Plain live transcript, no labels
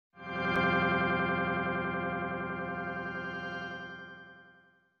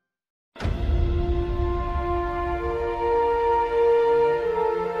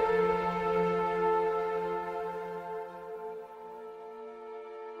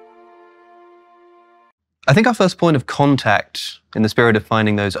I think our first point of contact, in the spirit of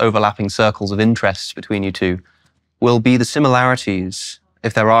finding those overlapping circles of interests between you two, will be the similarities,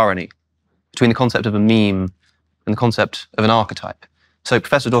 if there are any, between the concept of a meme and the concept of an archetype. So,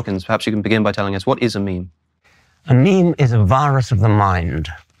 Professor Dawkins, perhaps you can begin by telling us, what is a meme? A meme is a virus of the mind.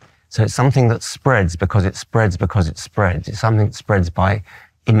 So it's something that spreads because it spreads because it spreads. It's something that spreads by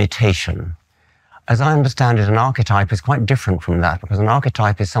imitation. As I understand it, an archetype is quite different from that, because an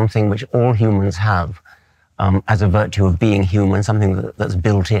archetype is something which all humans have as a virtue of being human, something that's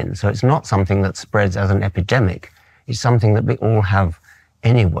built in. So it's not something that spreads as an epidemic. It's something that we all have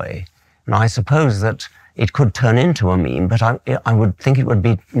anyway. And I suppose that it could turn into a meme, but I would think it would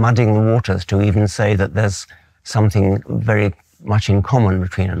be muddying the waters to even say that there's something very much in common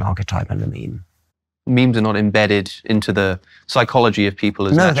between an archetype and a meme. Memes are not embedded into the psychology of people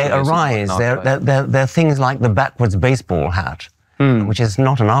as no, they arise. They're things like the backwards baseball hat, which is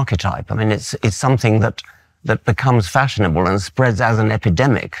not an archetype. I mean, it's something that becomes fashionable and spreads as an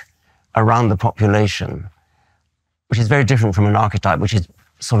epidemic around the population, which is very different from an archetype, which is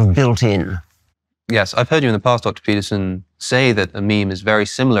sort of built in. Yes, I've heard you in the past, Dr. Peterson, say that a meme is very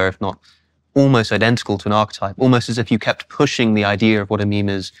similar, if not almost identical to an archetype, almost as if you kept pushing the idea of what a meme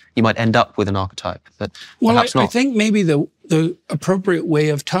is, you might end up with an archetype. But well, perhaps not. I think maybe the appropriate way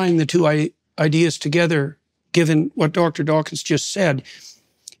of tying the two ideas together, given what Dr. Dawkins just said,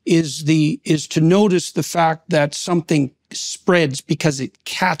 is to notice the fact that something spreads because it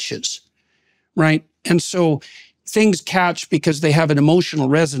catches, right? And so things catch because they have an emotional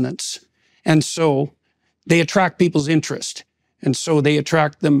resonance. And so they attract people's interest. And so they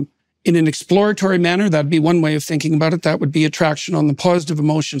attract them in an exploratory manner. That'd be one way of thinking about it. That would be attraction on the positive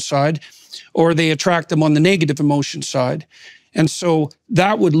emotion side, or they attract them on the negative emotion side. And so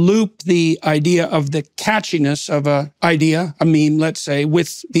that would loop the idea of the catchiness of an idea, a meme, let's say,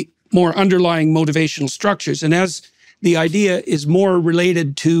 with the more underlying motivational structures. And as the idea is more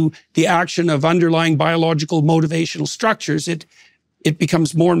related to the action of underlying biological motivational structures, it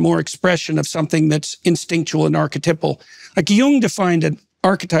becomes more and more expression of something that's instinctual and archetypal. Like Jung defined an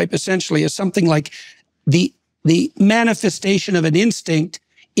archetype essentially as something like the manifestation of an instinct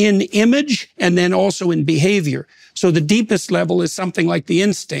in image and then also in behavior. So the deepest level is something like the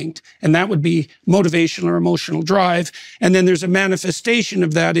instinct, and that would be motivational or emotional drive. And then there's a manifestation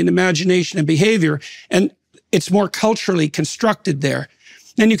of that in imagination and behavior, and it's more culturally constructed there.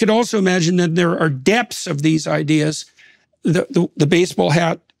 And you could also imagine that there are depths of these ideas. The baseball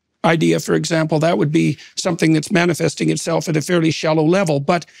hat idea, for example, that would be something that's manifesting itself at a fairly shallow level.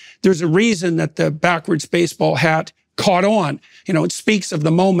 But there's a reason that the backwards baseball hat caught on. You know, it speaks of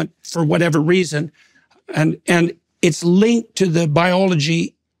the moment for whatever reason. And it's linked to the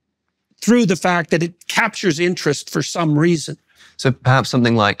biology through the fact that it captures interest for some reason. So perhaps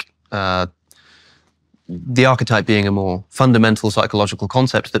something like the archetype being a more fundamental psychological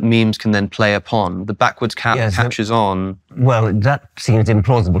concept that memes can then play upon. The backwards cat catches on. Well, that seems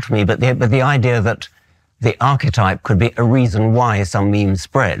implausible to me, but the idea that the archetype could be a reason why some memes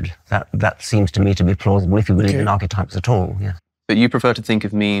spread, that seems to me to be plausible if you believe in archetypes at all, yes. But you prefer to think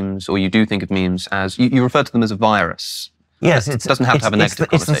of memes, or you do think of memes as, you refer to them as a virus. Yes, it doesn't have to have a negative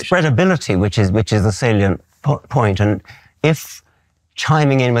connotation. It's the spreadability which is the salient point, and if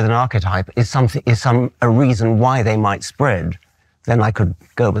chiming in with an archetype is a reason why they might spread, then I could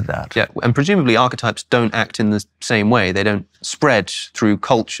go with that. Yeah, and presumably archetypes don't act in the same way. They don't spread through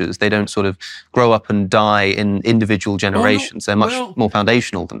cultures. They don't sort of grow up and die in individual generations. They're much more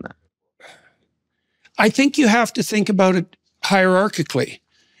foundational than that. I think you have to think about it hierarchically.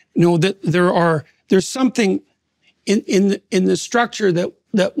 You know, that there's something in the structure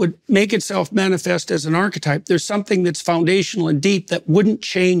that would make itself manifest as an archetype. There's something that's foundational and deep that wouldn't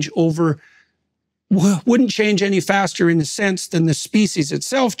change any faster in a sense than the species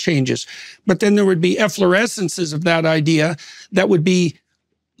itself changes. But then there would be efflorescences of that idea that would be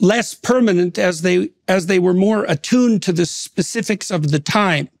less permanent as they were more attuned to the specifics of the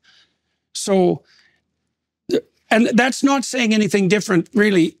time. So, and that's not saying anything different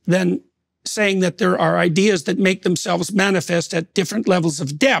really than saying that there are ideas that make themselves manifest at different levels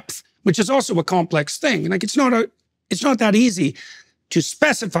of depth, which is also a complex thing. Like it's not that easy to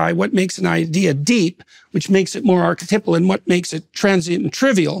specify what makes an idea deep, which makes it more archetypal, and what makes it transient and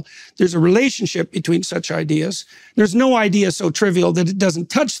trivial. There's a relationship between such ideas. There's no idea so trivial that it doesn't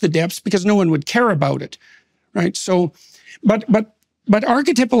touch the depths because no one would care about it, right? So, but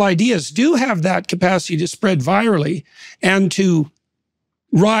archetypal ideas do have that capacity to spread virally and to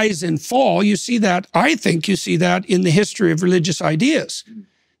rise and fall. You see that, I think you see that in the history of religious ideas. You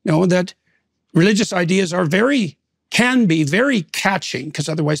know, that religious ideas are very can be very catching, because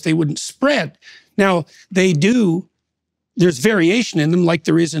otherwise they wouldn't spread. Now, they do, there's variation in them like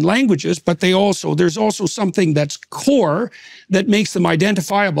there is in languages, but there's also something that's core that makes them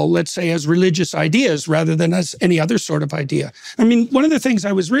identifiable, let's say, as religious ideas rather than as any other sort of idea. I mean, one of the things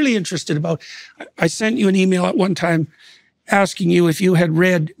I was really interested about, I sent you an email at one time asking you if you had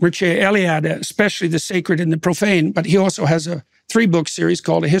read Mircea Eliade, especially The Sacred and the Profane, but he also has a 3-book series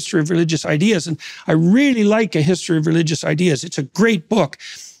called A History of Religious Ideas. And I really like A History of Religious Ideas. It's a great book.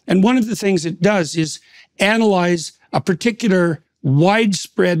 And one of the things it does is analyze a particular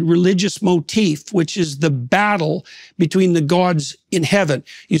widespread religious motif, which is the battle between the gods in heaven.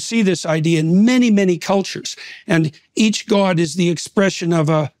 You see this idea in many, many cultures, and each god is the expression of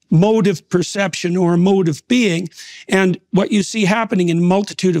a mode of perception or a mode of being. And what you see happening in a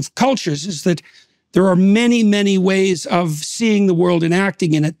multitude of cultures is that there are many, many ways of seeing the world and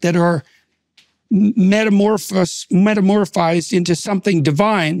acting in it that are metamorphized into something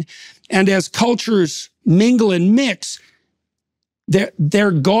divine. And as cultures mingle and mix,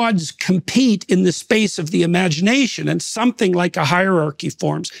 their gods compete in the space of the imagination, and something like a hierarchy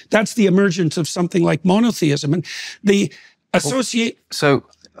forms. That's the emergence of something like monotheism. And the associate... So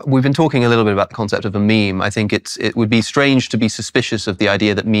we've been talking a little bit about the concept of a meme. I think it would be strange to be suspicious of the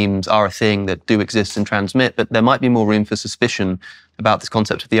idea that memes are a thing that do exist and transmit, but there might be more room for suspicion about this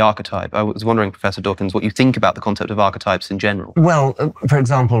concept of the archetype. I was wondering, Professor Dawkins, what you think about the concept of archetypes in general. Well, for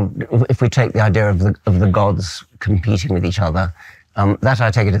example, if we take the idea of the gods competing with each other, that I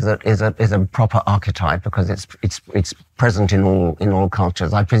take it is a proper archetype because it's present in all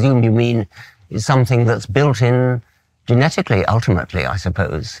cultures. I presume you mean it's something that's built in genetically, ultimately, I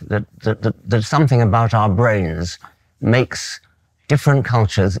suppose, that something about our brains makes different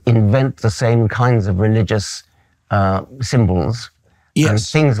cultures invent the same kinds of religious symbols. Yes. And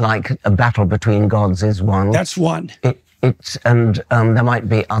things like a battle between gods is one. That's one. And there might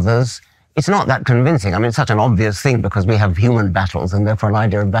be others. It's not that convincing. I mean, it's such an obvious thing because we have human battles, and therefore an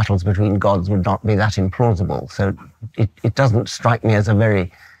idea of battles between gods would not be that implausible. So it doesn't strike me as a very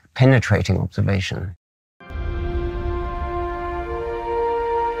penetrating observation.